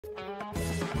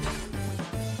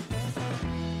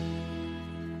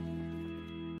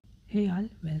Hey all,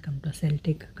 welcome to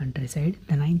Celtic Countryside,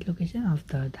 the ninth location of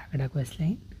the Dagda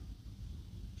questline.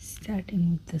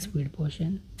 Starting with the speed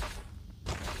portion.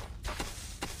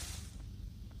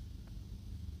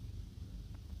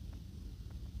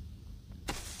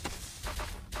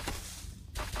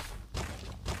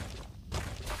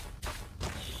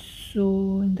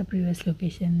 So in the previous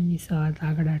location we saw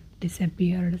Dagda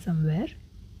disappeared somewhere.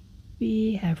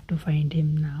 We have to find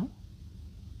him now.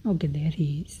 Okay, there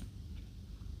he is.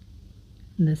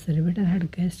 The servitor had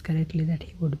guessed correctly that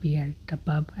he would be at the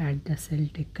pub at the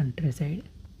Celtic Countryside.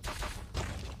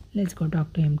 Let's go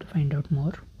talk to him to find out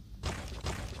more.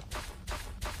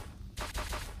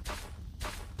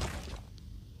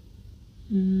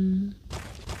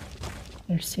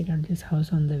 Let's check out this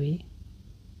house on the way.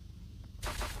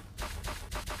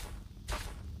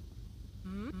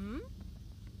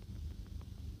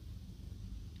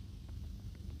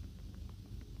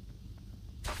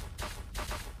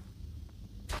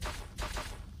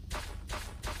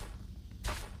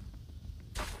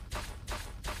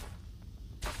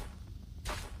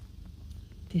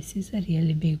 This is a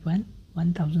really big one,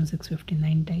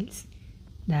 1659 tiles.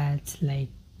 That's like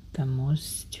the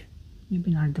most,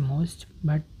 maybe not the most,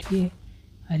 but yeah,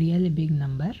 a really big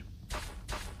number.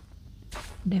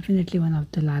 Definitely one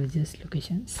of the largest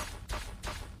locations.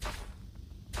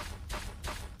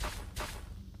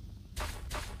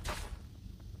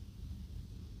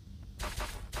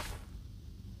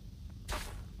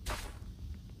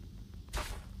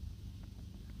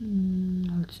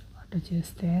 Also water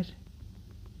chest there.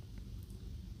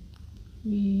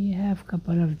 We have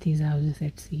couple of these houses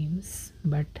it seems,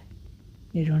 but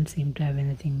they don't seem to have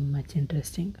anything much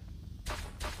interesting.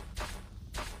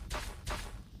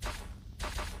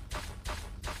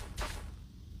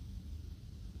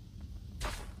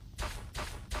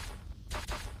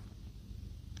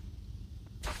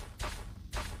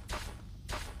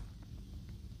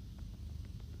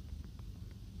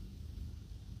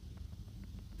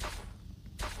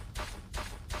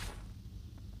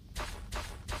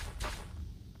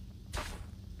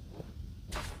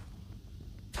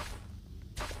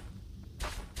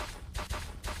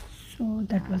 So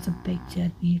that was a big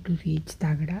journey to reach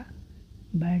Dagda,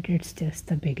 but it's just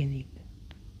the beginning.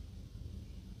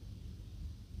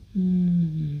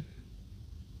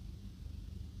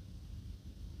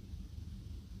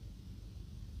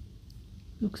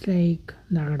 Looks like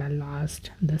Dagda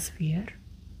lost the sphere.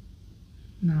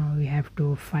 Now we have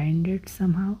to find it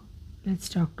somehow. Let's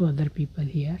talk to other people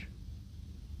here.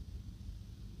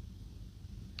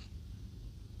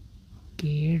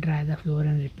 Okay, dry the floor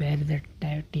and repair the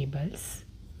tables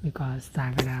because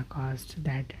Dagda caused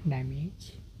that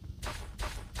damage.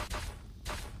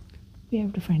 We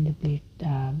have to find the plate,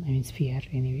 sphere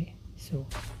anyway. So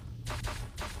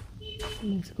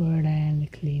let's go ahead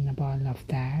and clean up all of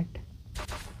that.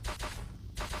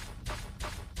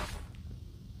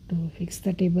 To fix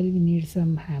the table, we need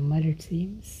some hammer, it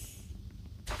seems.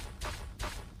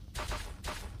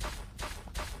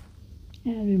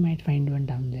 And we might find one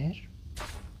down there.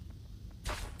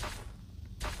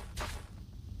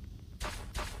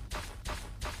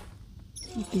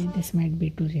 Okay, this might be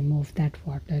to remove that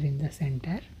water in the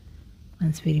center.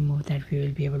 Once we remove that, we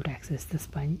will be able to access the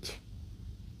sponge.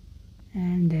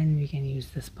 And then we can use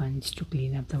the sponge to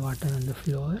clean up the water on the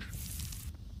floor.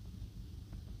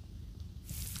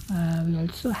 We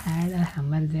also had a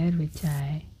hammer there which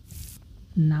I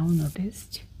now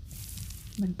noticed,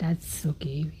 but that's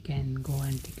okay, we can go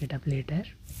and pick it up later.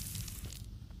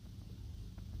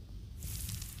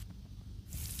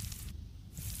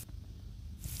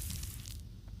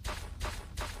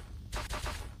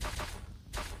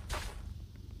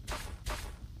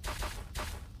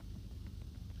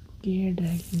 Okay,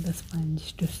 dragging the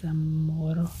sponge to some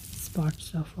more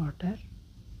spots of water.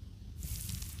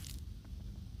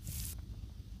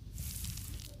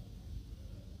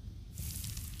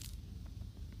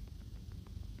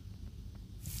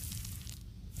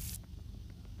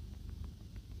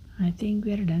 I think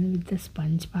we are done with the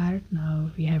sponge part.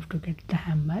 Now we have to get the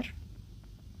hammer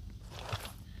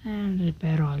and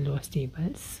repair all those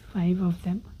tables, 5 of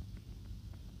them.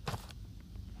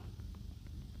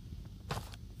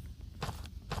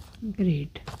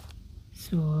 Great.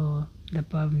 So the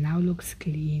pub now looks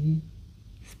clean,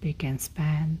 spick and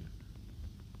span,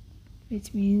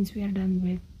 which means we are done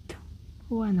with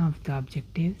one of the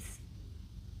objectives.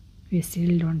 We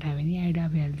still don't have any idea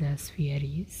where the sphere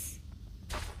is.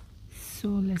 So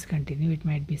let's continue. It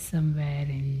might be somewhere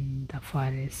in the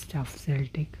forest of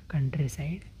Celtic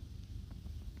Countryside.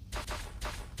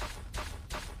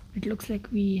 It looks like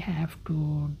we have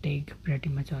to dig pretty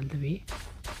much all the way.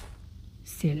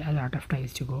 Still a lot of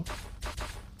tiles to go.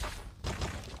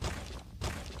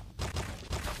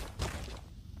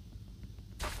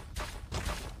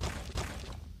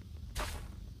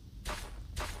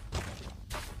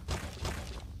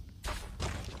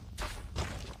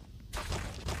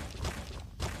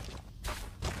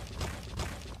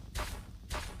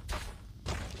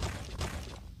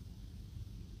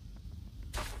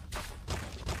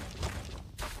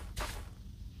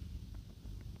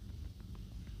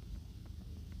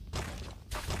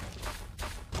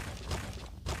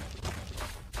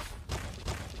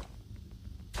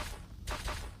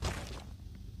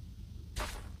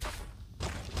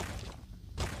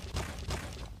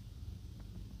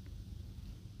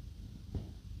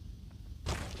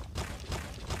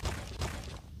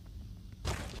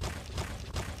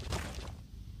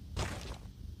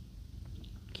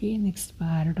 Okay, next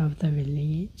part of the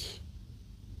village.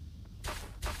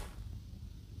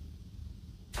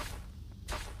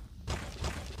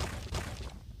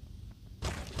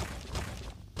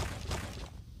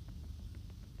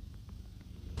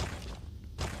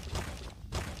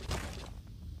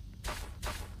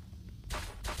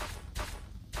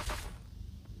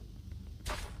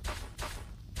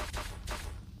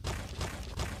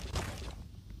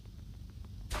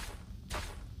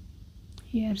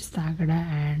 Here's Dagda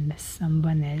and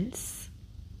someone else.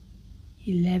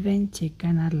 11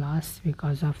 chicken are lost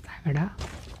because of Dagda.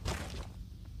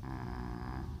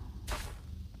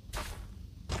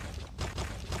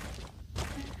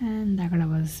 And Dagda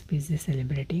was busy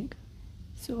celebrating.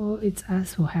 So it's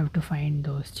us who have to find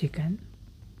those chicken.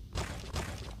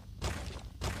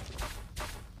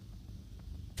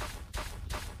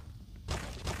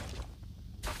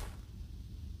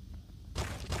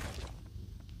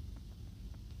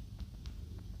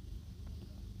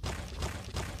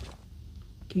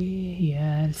 Okay,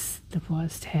 here's the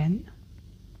first hen.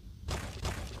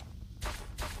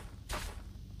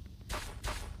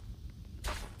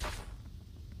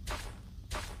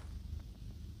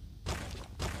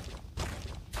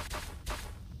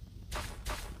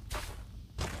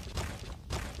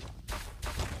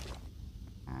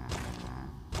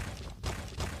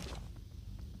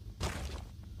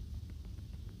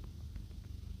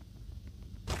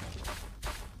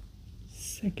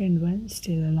 Second one,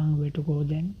 still a long way to go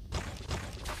then.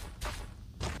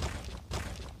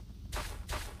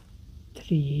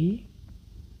 3,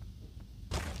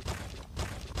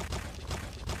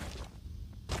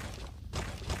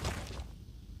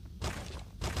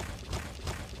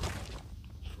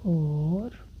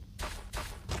 4,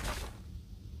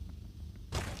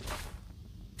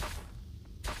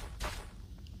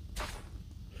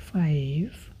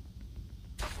 5,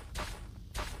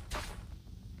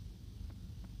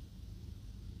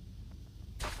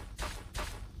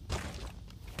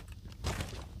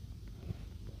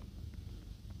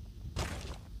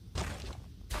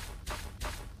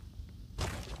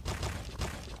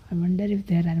 'I wonder if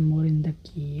there are more in the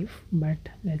cave, but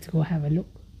let's go have a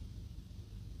look.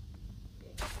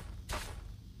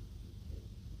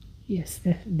 Yes,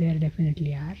 there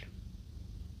definitely are.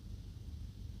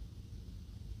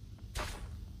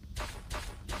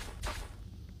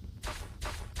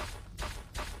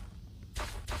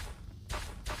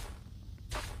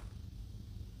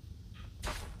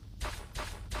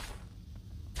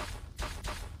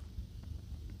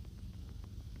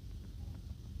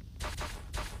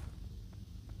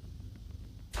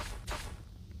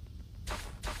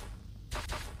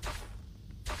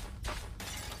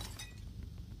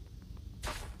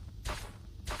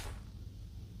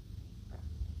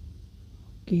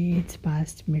 Okay, it's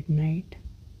past midnight,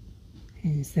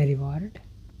 hence the reward.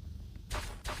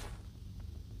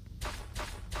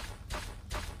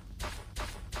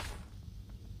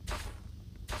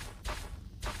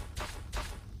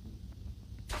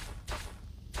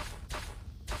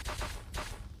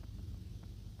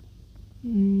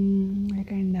 I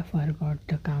kinda forgot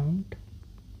the count.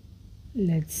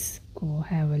 Let's go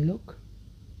have a look.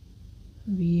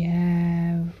 We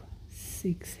have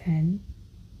 6 hen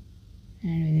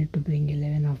and we need to bring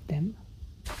 11 of them.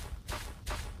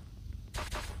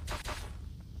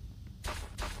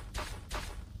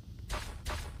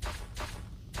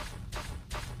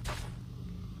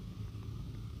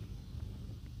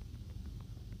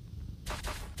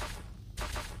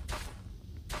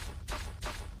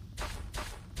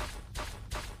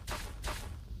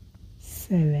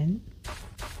 Seven.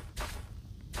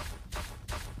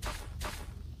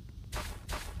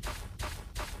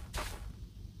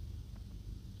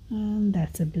 And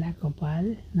that's a black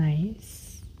opal,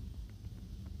 nice.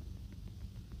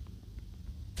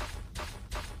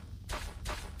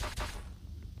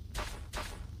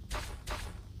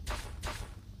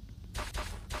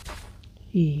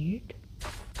 8.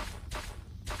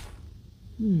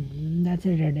 That's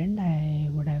a dead end. I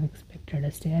would have expected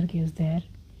a staircase there,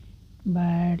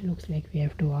 but looks like we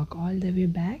have to walk all the way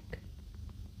back.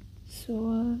 So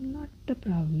not a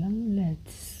problem.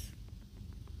 Let's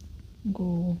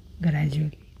go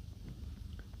gradually.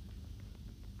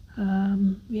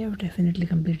 We have definitely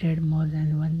completed more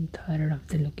than 1/3 of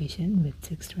the location with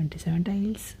 627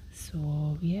 tiles.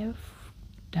 So we have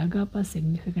dug up a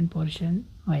significant portion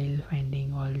while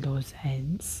finding all those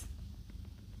hens.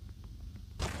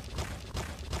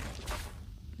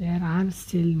 There are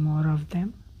still more of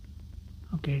them.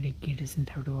 Okay, Diggy doesn't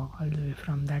have to walk all the way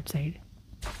from that side.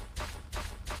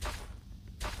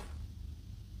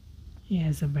 He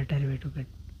has a better way to get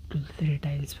to the 3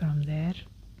 tiles from there.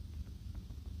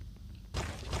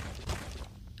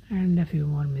 And a few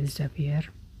more missed up here.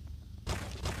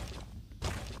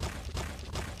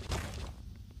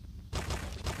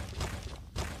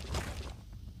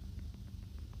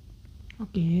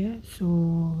 Okay,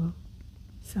 so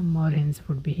some more hens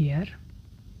would be here.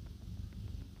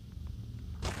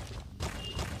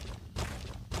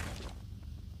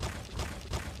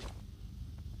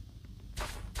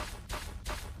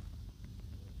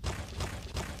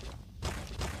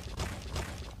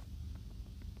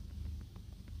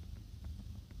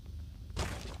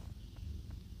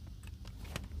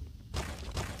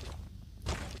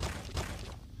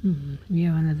 We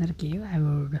have another cave. I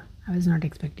was not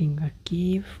expecting a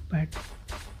cave, but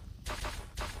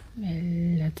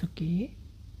well, that's okay.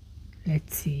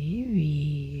 Let's see.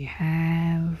 We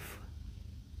have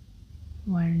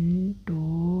 1,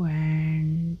 2,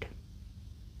 and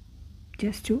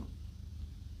just 2.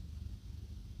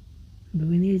 Do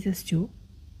we need just 2?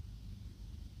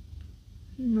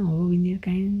 No, we need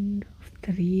kind of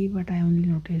 3, but I only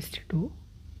noticed 2.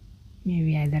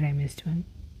 Maybe either I missed one.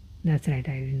 That's right,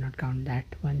 I did not count that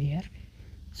one here.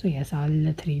 So yes, all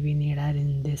the 3 we need are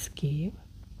in this cave.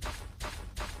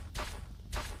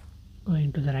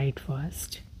 Going to the right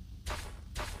first.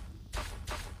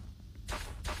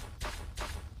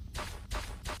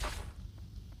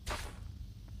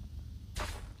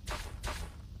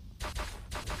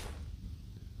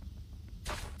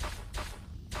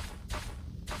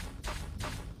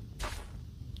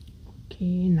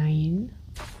 Okay, 9.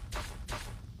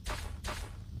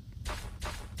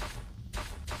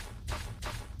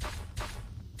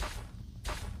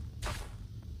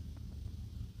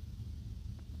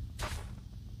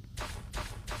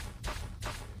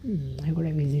 I could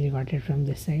have easily got it from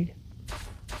this side,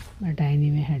 but I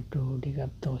anyway had to dig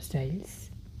up those tiles.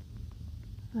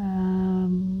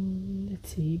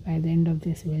 Let's see, by the end of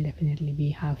this we'll definitely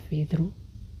be halfway through.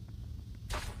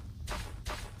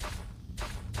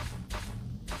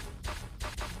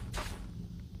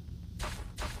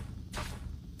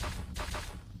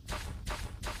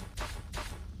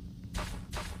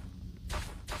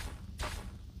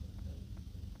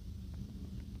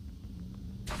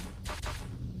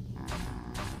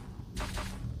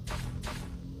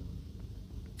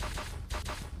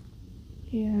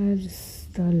 Here's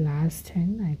the last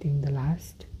hen, I think the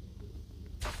last.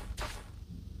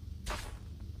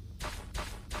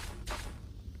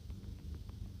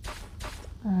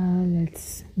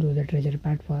 Let's do the treasure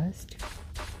part first.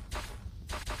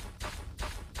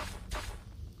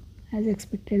 As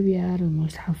expected, we are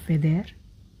almost halfway there.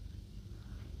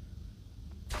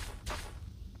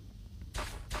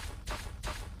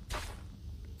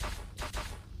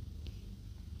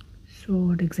 So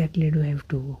what exactly do I have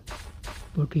to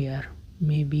put here?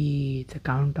 Maybe the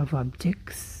count of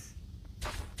objects,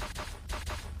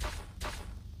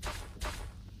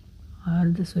 or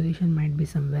the solution might be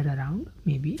somewhere around,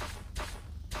 maybe.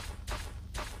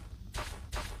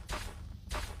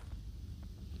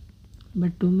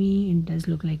 But to me it does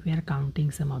look like we are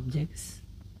counting some objects.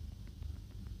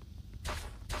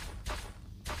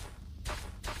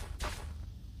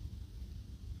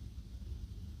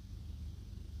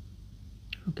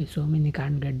 Okay, so many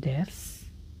can't get theirs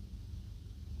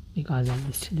because I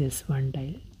missed this one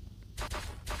tile.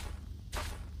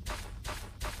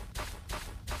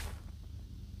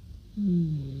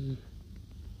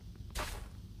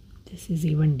 This is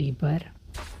even deeper.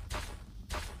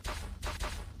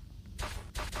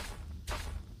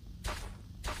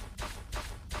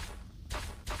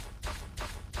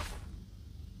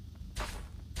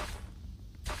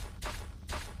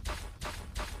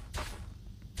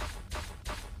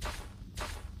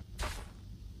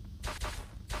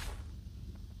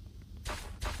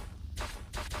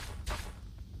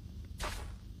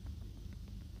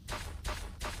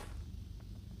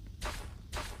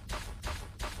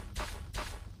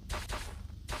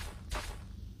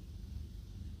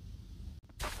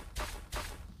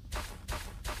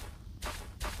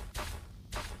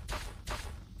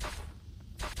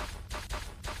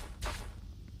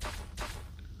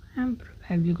 I'm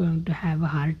probably going to have a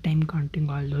hard time counting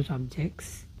all those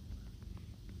objects,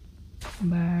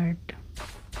 but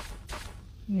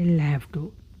we'll have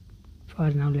to. For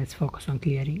now, let's focus on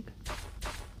clearing.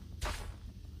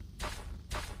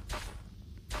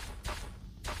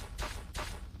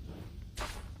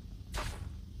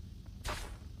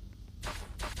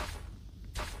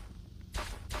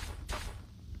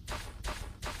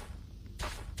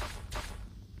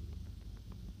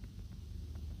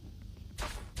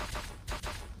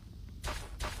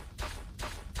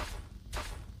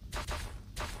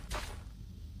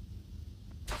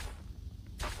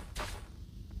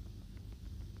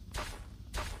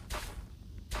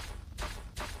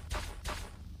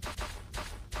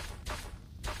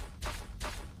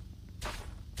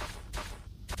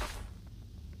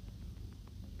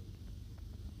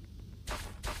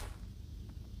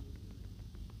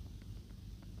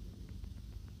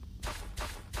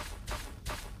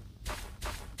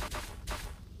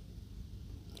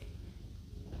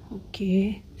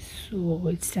 Okay, so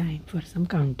it's time for some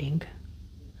counting.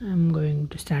 I'm going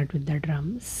to start with the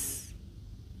drums.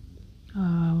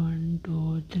 1,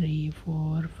 2, 3,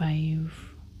 4,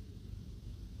 5.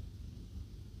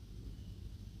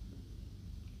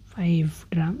 5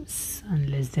 drums,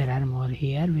 unless there are more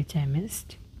here which I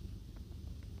missed.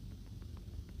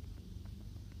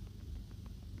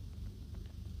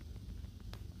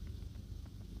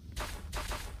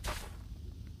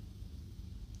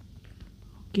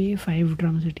 Okay, 5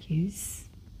 drums it is.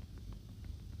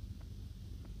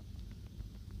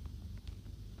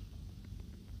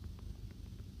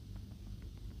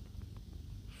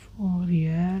 4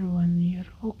 here, 1 here.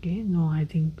 Okay, no, I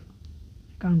think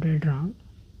I counted wrong.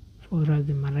 4 of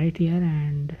them are right here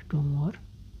and 2 more.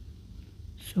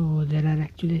 So there are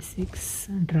actually 6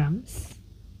 drums.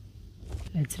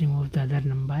 Let's remove the other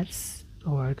numbers to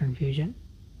avoid confusion.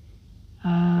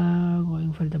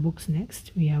 Going for the books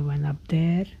next. We have one up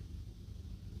there,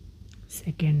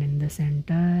 second in the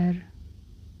center,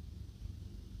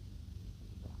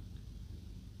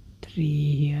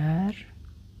 3 here.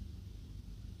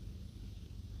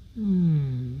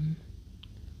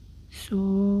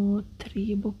 So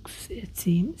 3 books it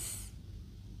seems.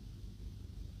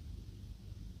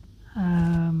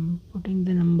 Putting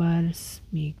the numbers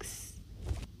makes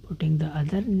putting the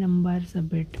other numbers a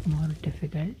bit more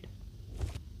difficult.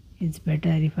 It's better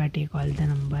if I take all the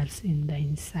numbers in the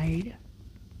inside.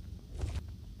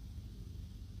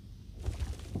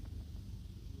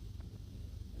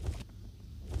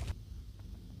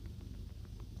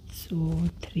 So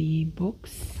 3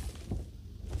 books,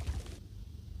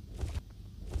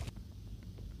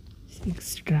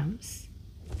 6 drums.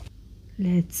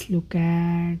 Let's look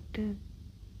at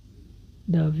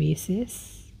the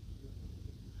vases.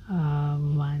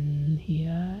 1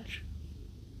 here,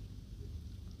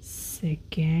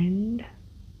 second,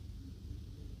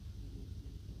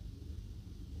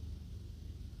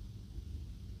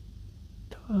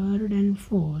 third and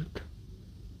fourth.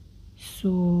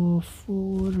 So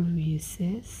 4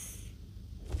 vases.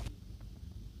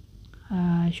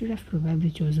 I should have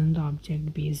probably chosen the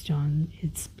object based on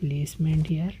its placement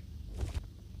here,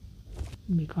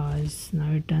 because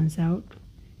now it turns out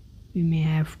we may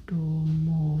have to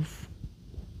move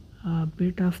a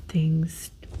bit of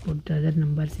things to put the other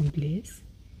numbers in place.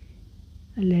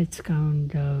 Let's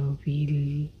count the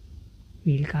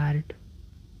wheel cart.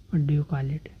 What do you call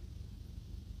it?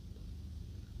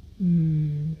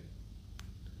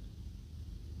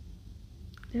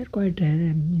 They're quite rare.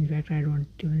 In fact, I don't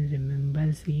even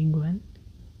remember seeing one,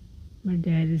 but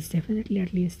there is definitely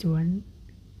at least one.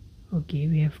 Okay,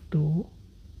 we have 2.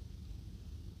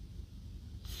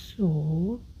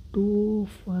 So 2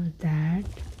 for that.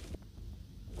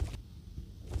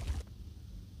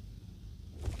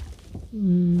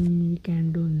 We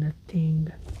can do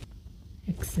nothing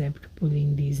except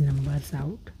pulling these numbers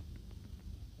out.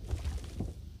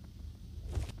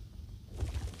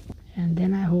 And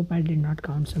then I hope I did not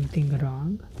count something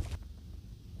wrong.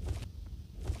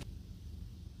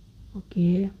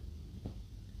 Okay,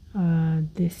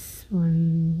 this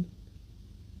one,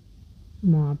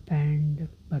 mop and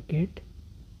bucket,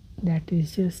 that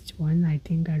is just one. I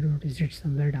think I noticed it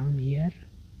somewhere down here.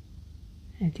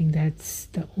 I think that's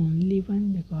the only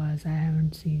one because I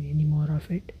haven't seen any more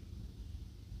of it.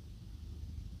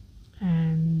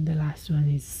 And the last one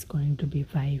is going to be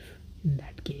 5 in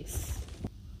that case.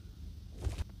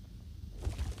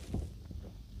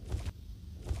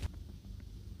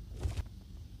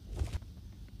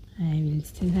 I will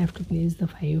still have to place the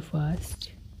 5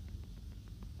 first,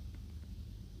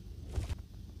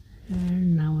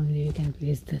 and now only we can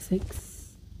place the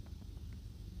 6.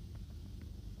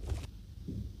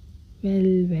 Well,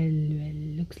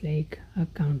 looks like a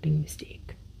counting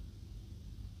mistake.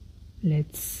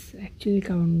 Let's actually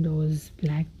count those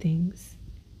black things.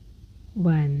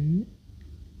 1,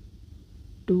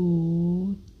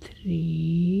 2,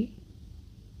 3.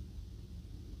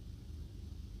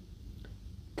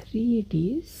 3 it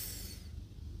is.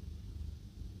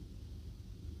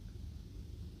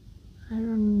 I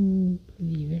don't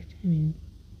believe it. I mean,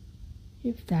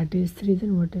 if that is 3,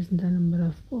 then what is the number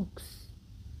of books?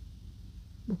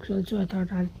 Books also I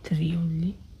thought are 3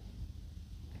 only.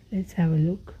 Let's have a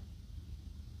look.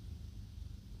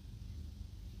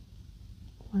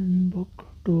 1 book,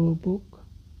 2 book.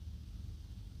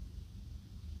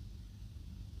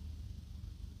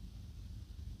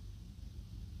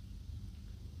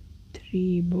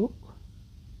 3 book.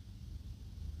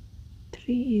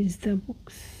 3 is the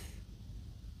books.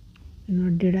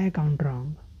 Did I count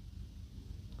wrong?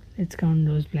 Let's count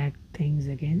those black things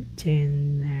again.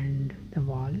 Chain and the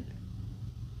wall.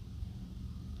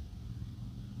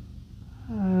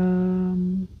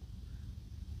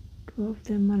 Two of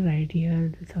them are right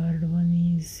here. The third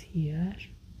one is here.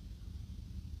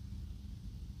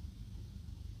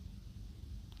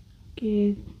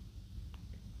 Okay.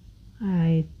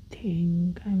 I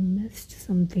think I missed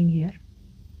something here.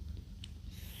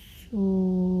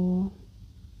 So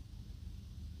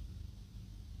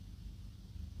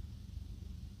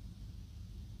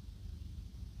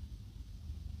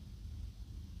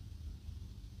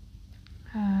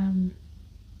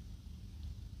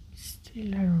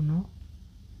still I don't know.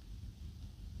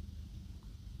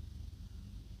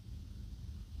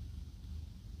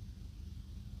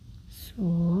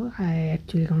 So I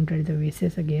actually counted the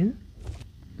vases again.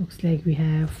 Looks like we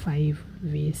have 5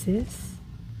 vases.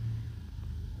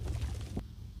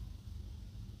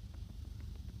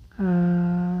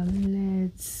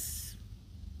 Let's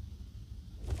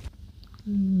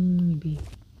maybe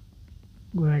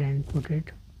go ahead and put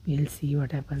it. We'll see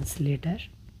what happens later.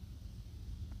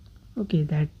 Okay,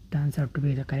 that turns out to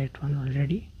be the correct one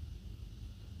already.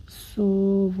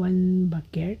 So 1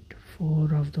 bucket,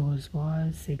 4 of those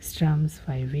was 6 drums,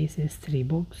 5 vases, 3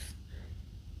 books,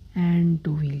 and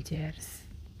 2 wheelchairs.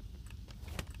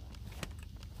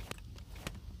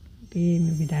 Okay,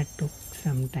 maybe that took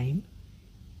some time.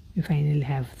 We finally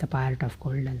have the part of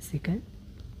golden sickle.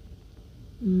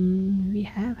 We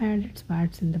have had its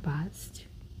parts in the past.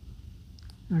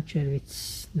 Not sure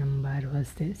which number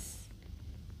was this.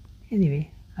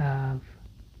 Anyway,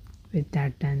 with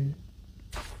that done,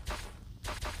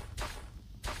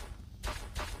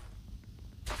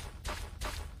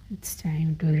 it's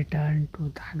time to return to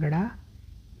Dagda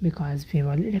because we've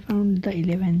already found the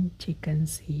 11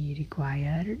 chickens he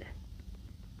required.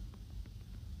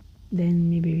 Then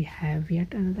maybe we have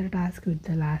yet another task with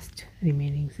the last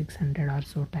remaining 600 or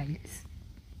so tiles.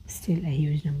 Still a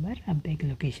huge number, a big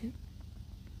location.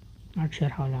 Not sure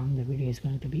how long the video is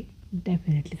going to be.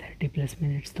 Definitely 30 plus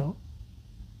minutes though.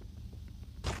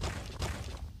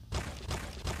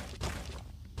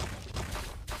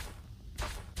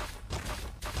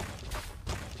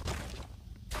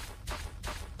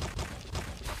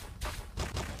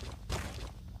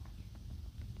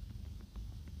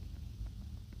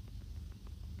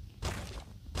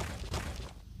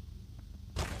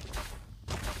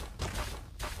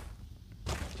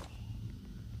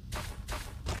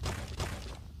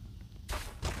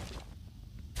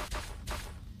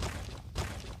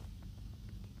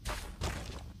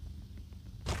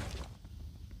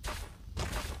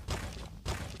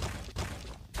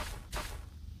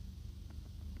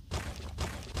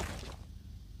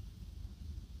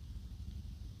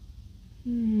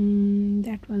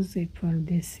 That was it for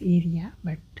this area,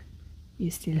 but we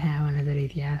still have another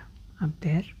area up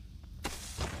there.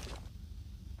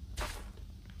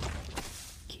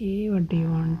 Okay, what do you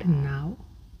want now?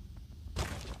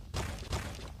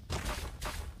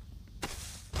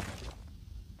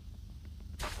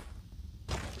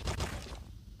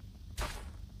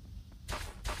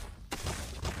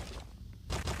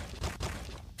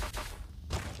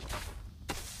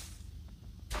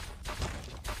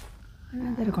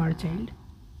 Another godchild.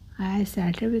 I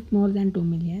started with more than 2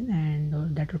 million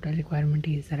and the total requirement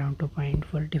is around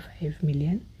 2.45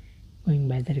 million going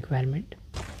by the requirement.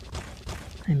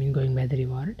 I mean going by the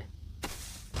reward.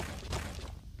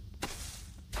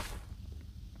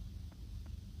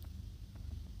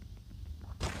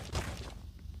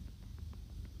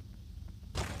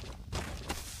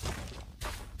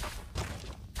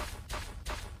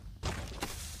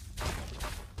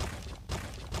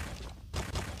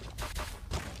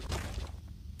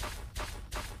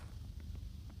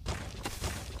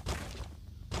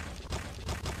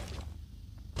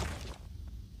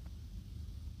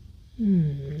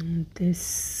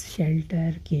 This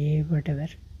shelter, cave, whatever,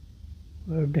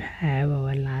 would have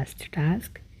our last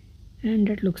task, and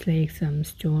it looks like some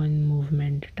stone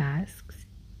movement tasks.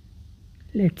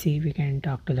 Let's see if we can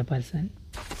talk to the person.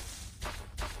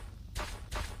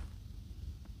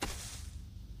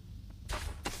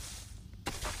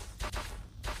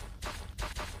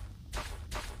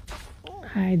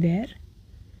 Hi there.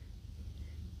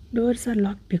 Doors are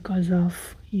locked because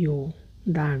of you,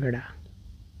 Dagda.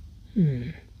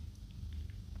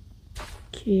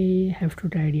 Okay, have to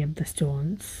tidy up the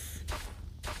stones.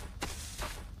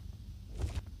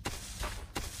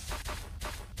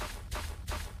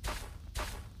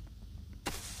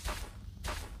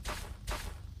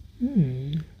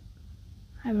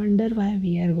 I wonder why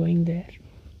we are going there.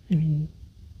 I mean,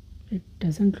 it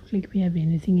doesn't look like we have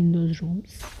anything in those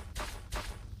rooms.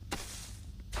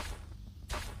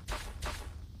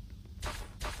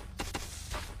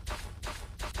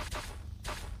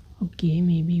 Okay,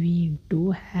 maybe we do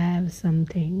have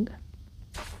something.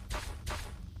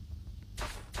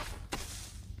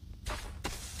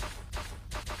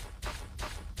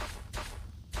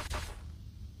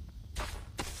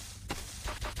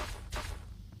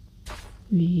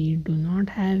 We do not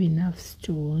have enough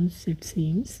stones, it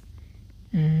seems,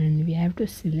 and we have to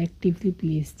selectively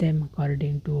place them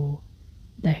according to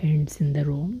the hints in the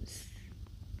rooms.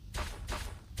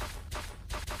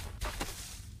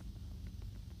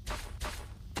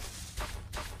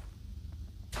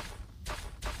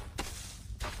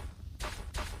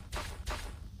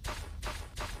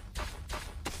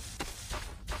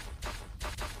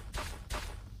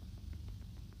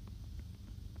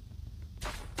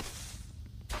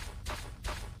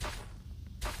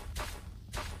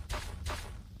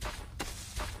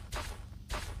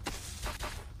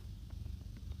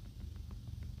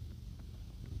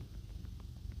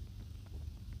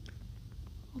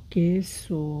 Okay,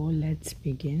 so let's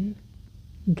begin.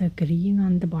 The green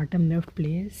on the bottom left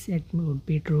place, it would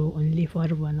be true only for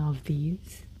one of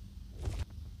these.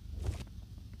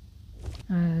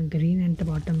 Green at the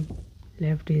bottom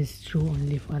left is true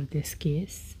only for this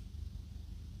case.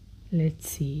 Let's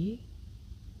see.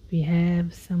 We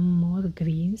have some more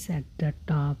greens at the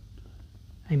top.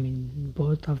 I mean,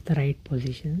 both of the right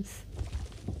positions,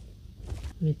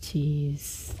 which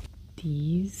is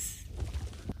these.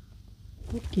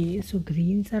 Okay, so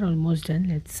greens are almost done.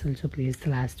 Let's also place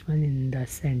the last one in the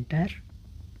center.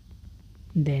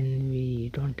 Then we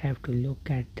don't have to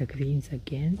look at the greens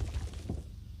again.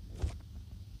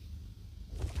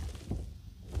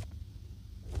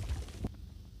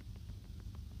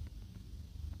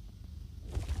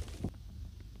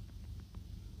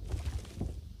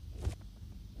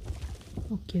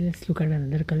 Okay, let's look at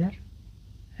another color.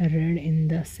 Red in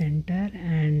the center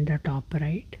and the top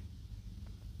right.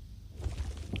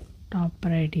 Top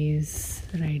right is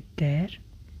right there,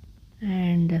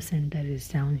 and the center is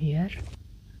down here.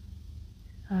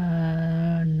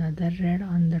 Another red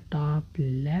on the top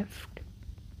left,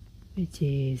 which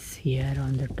is here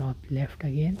on the top left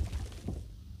again.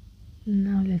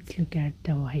 Now let's look at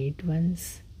the white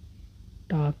ones.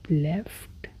 Top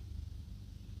left,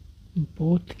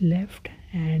 both left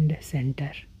and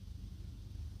center.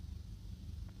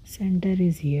 Center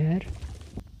is here.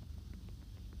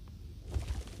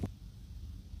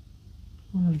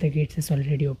 One of the gates is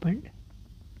already opened.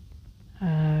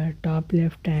 Top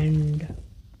left and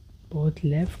both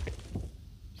left.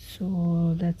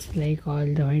 So that's like all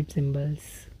the white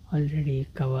symbols already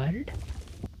covered.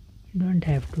 You don't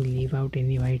have to leave out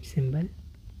any white symbol.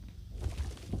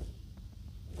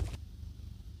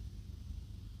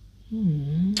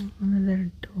 Another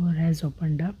door has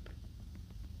opened up.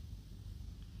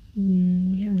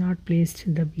 We have not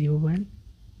placed the blue one.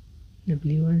 The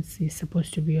blue one is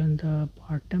supposed to be on the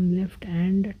bottom left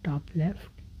and top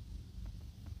left.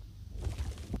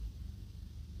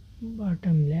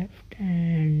 Bottom left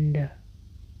and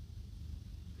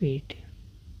wait,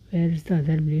 where is the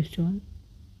other blue stone?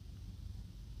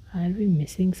 Are we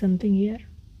missing something here?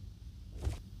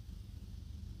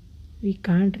 We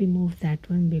can't remove that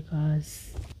one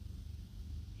because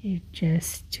it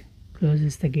just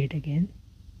closes the gate again.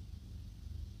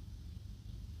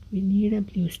 We need a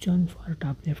blue stone for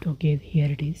top left. Okay, here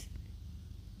it is.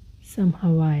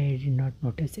 Somehow I did not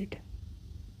notice it.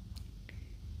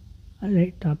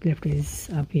 Alright, top left is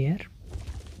up here.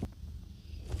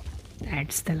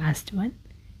 That's the last one.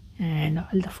 And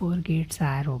all the 4 gates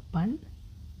are open,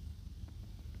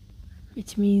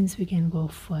 which means we can go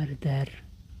further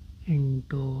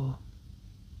into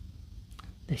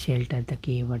the shelter, the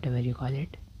cave, whatever you call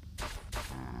it.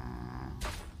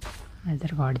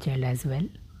 Another god child as well.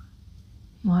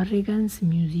 Morrigan's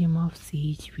Museum of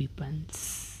Siege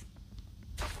Weapons.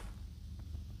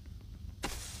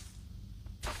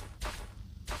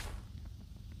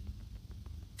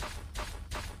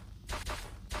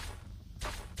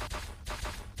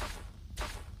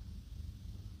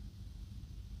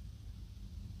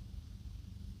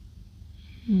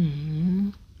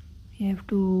 We have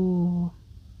to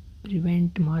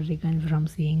prevent Morrigan from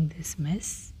seeing this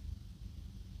mess.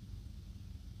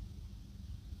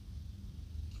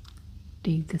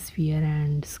 Take the sphere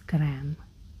and scram.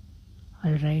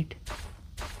 Alright.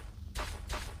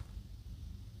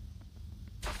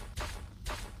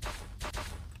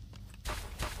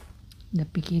 The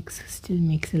pickaxe still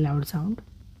makes a loud sound.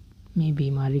 Maybe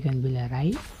Morrigan will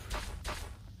arrive.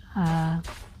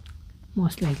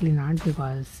 Most likely not,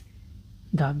 because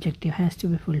the objective has to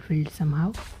be fulfilled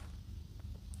somehow.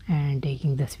 And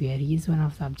taking the sphere is one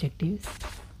of the objectives.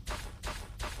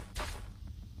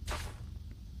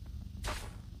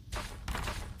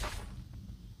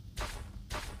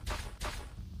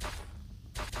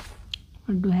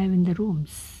 What do I have in the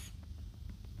rooms?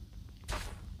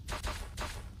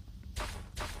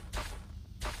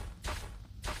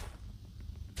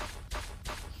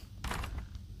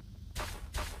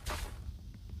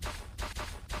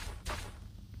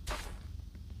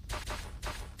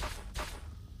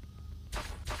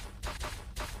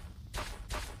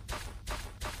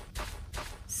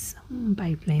 Some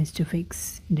pipelines to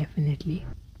fix, definitely.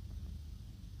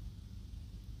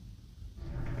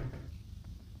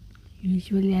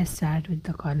 Usually I start with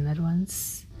the corner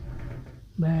ones,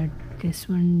 but this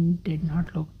one did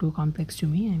not look too complex to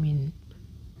me. I mean,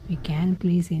 we can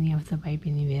place any of the pipe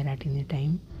anywhere at any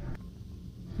time.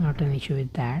 Not an issue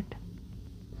with that.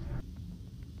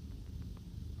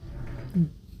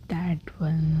 That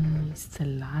one is the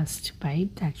last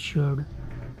pipe that should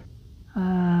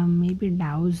maybe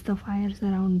douse the fires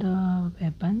around the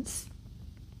weapons.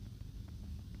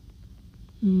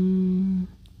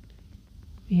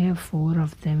 We have 4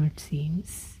 of them, it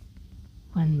seems.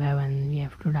 One by one we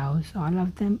have to douse all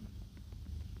of them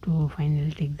to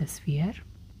finally take the sphere.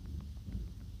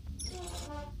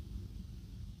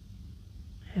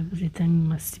 Everything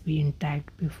must be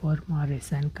intact before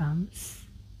Morrison comes.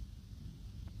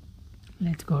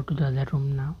 Let's go to the other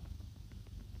room now.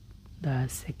 The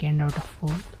second out of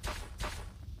 4.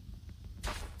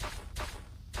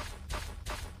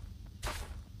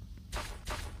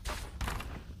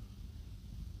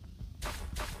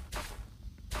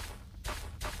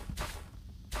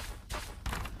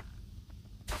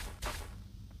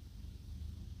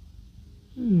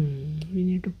 We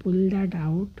need to pull that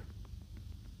out.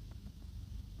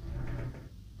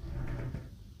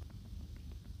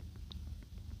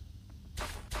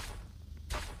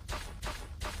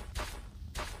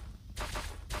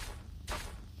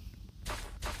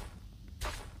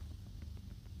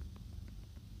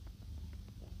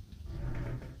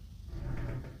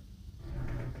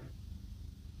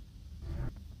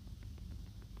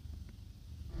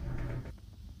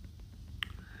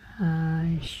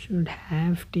 I should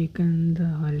have taken the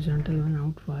horizontal one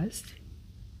out first,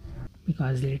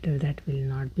 because later that will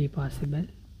not be possible.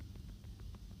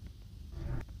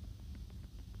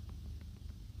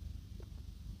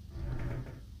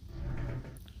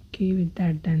 Okay, with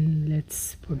that done,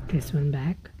 let's put this one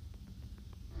back.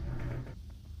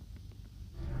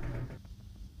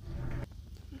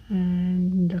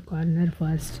 And the corner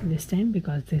first this time,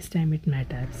 because this time it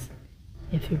matters.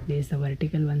 If you place the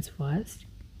vertical ones first,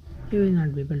 you will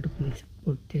not be able to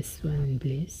put this one in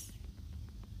place.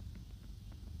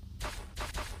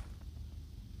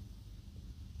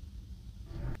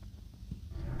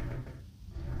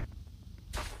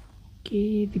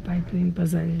 Okay, the pipeline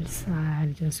puzzles are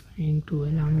just going to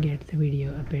elongate the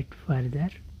video a bit further.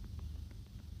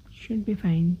 Should be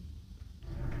fine.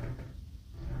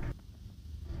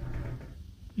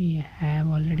 We have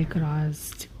already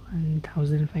crossed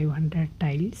 1500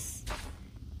 tiles.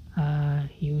 A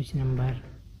huge number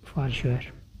for sure.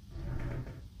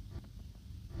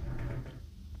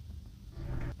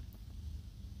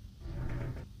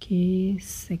 Okay,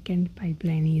 second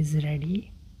pipeline is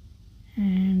ready,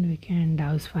 and we can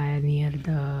douse fire near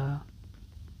the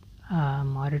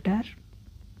mortar,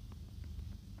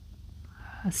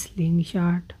 a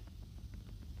slingshot,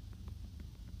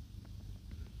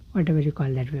 whatever you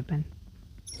call that weapon.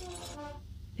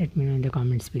 Let me know in the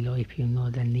comments below if you know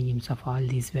the names of all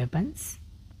these weapons.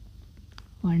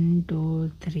 1,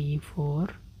 2, 3, 4.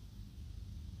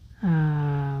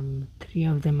 3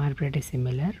 of them are pretty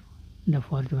similar. The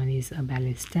 4th one is a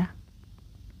ballista.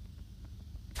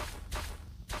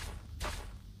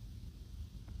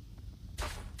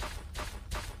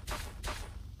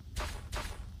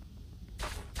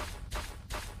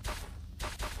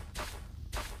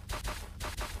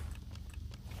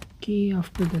 Okay,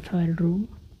 off to the third room.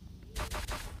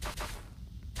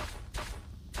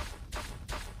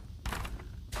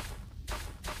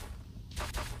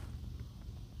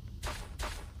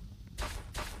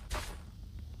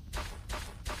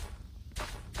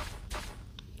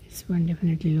 This one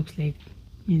definitely looks like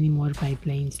many more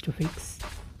pipelines to fix.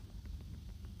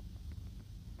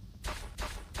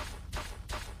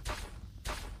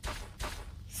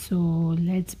 So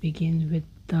let's begin with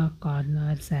the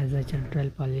corners as a general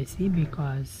policy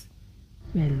because,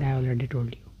 well, I already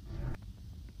told you.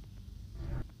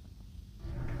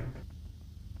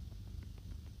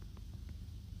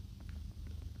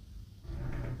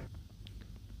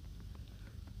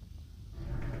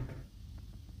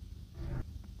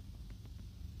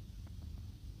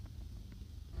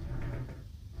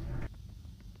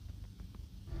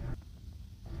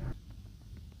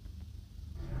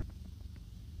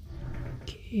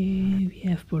 Okay, we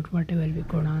have put whatever we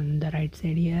could on the right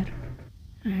side here.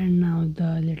 And now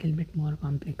the little bit more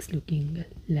complex looking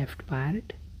left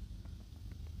part.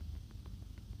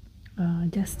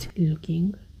 Just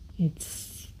looking,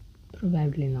 it's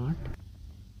probably not.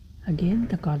 Again,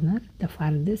 the corner, the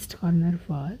farthest corner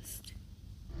first.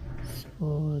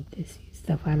 So this is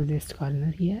the farthest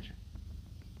corner here.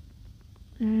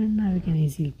 And now we can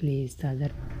easily place the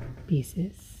other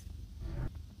pieces.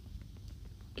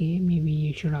 Okay, maybe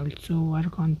you should also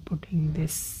work on putting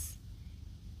this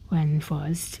one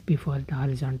first before the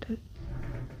horizontal,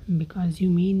 because you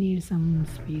may need some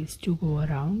space to go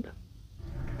around.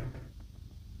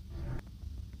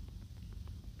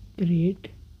 Great.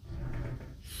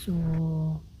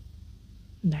 So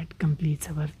that completes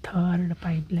our third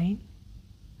pipeline.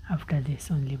 After this,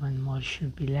 only one more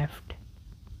should be left.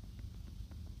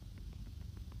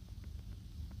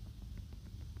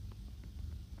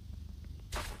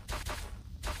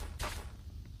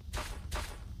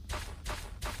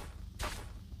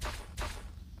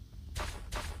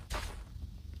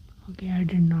 Okay, I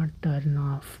did not turn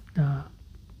on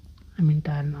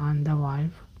the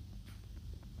valve.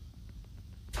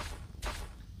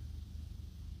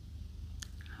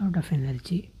 Out of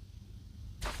energy.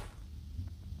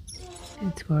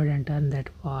 Let's go ahead and turn that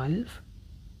valve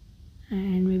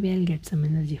and maybe I'll get some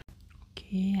energy.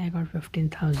 Okay, I got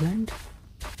 15,000.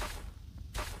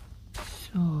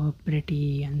 So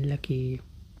pretty unlucky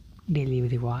daily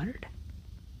reward.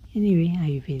 Anyway,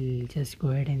 I will just go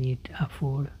ahead and eat a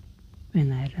food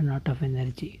when I run out of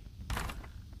energy.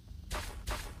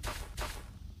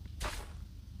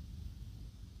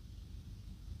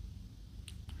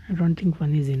 I don't think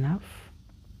one is enough.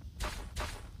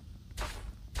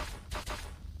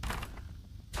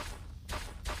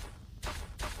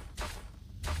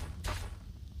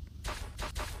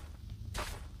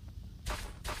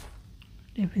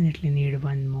 Definitely need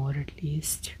one more at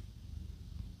least.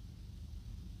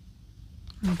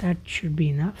 That should be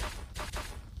enough.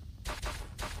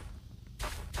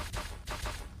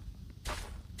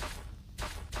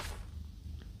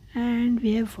 And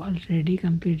we have already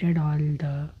completed all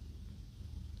the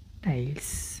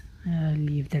tiles.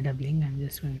 Leave the doubling. I'm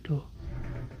just going to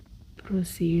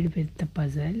proceed with the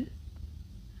puzzle.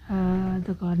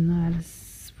 The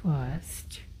corners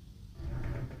first.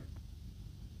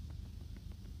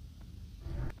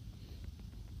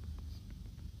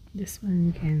 This one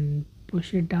we can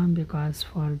push it down because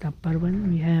for the upper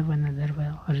one we have another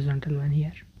horizontal one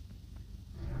here.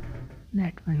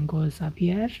 That one goes up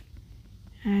here.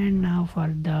 And now for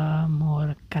the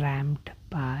more cramped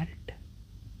part.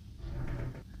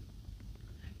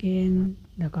 Again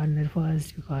the corner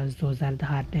first because those are the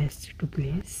hardest to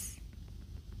place.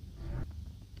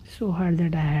 So hard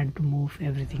that I had to move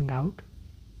everything out.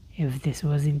 If this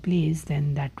was in place,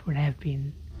 then that would have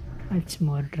been much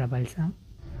more troublesome.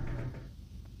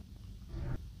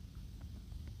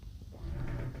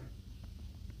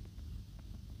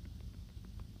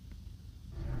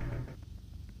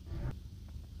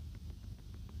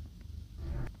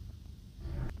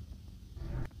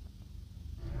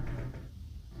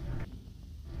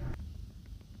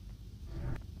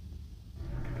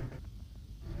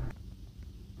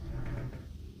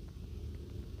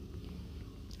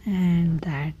 And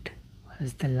that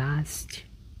was the last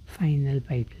final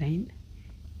pipeline.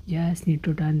 Just need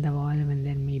to turn the valve and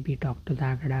then maybe talk to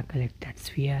Dagda, collect that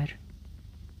sphere.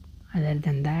 Other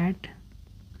than that,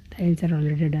 tiles are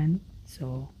already done,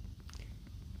 so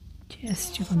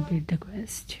just to complete the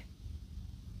quest.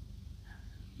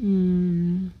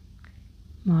 Morrigan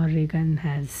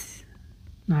has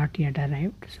not yet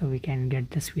arrived, so we can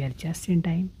get the sphere just in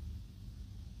time.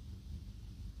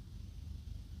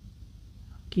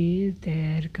 Okay,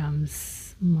 there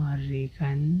comes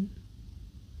Morrigan.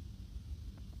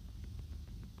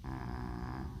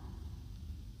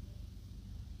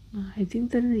 I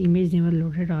think the image never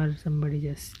loaded or somebody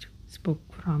just spoke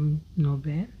from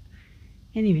nowhere.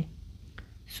 Anyway,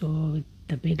 so with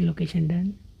the big location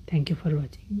done, thank you for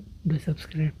watching. Do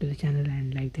subscribe to the channel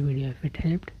and like the video if it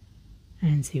helped,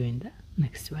 and see you in the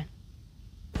next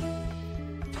one.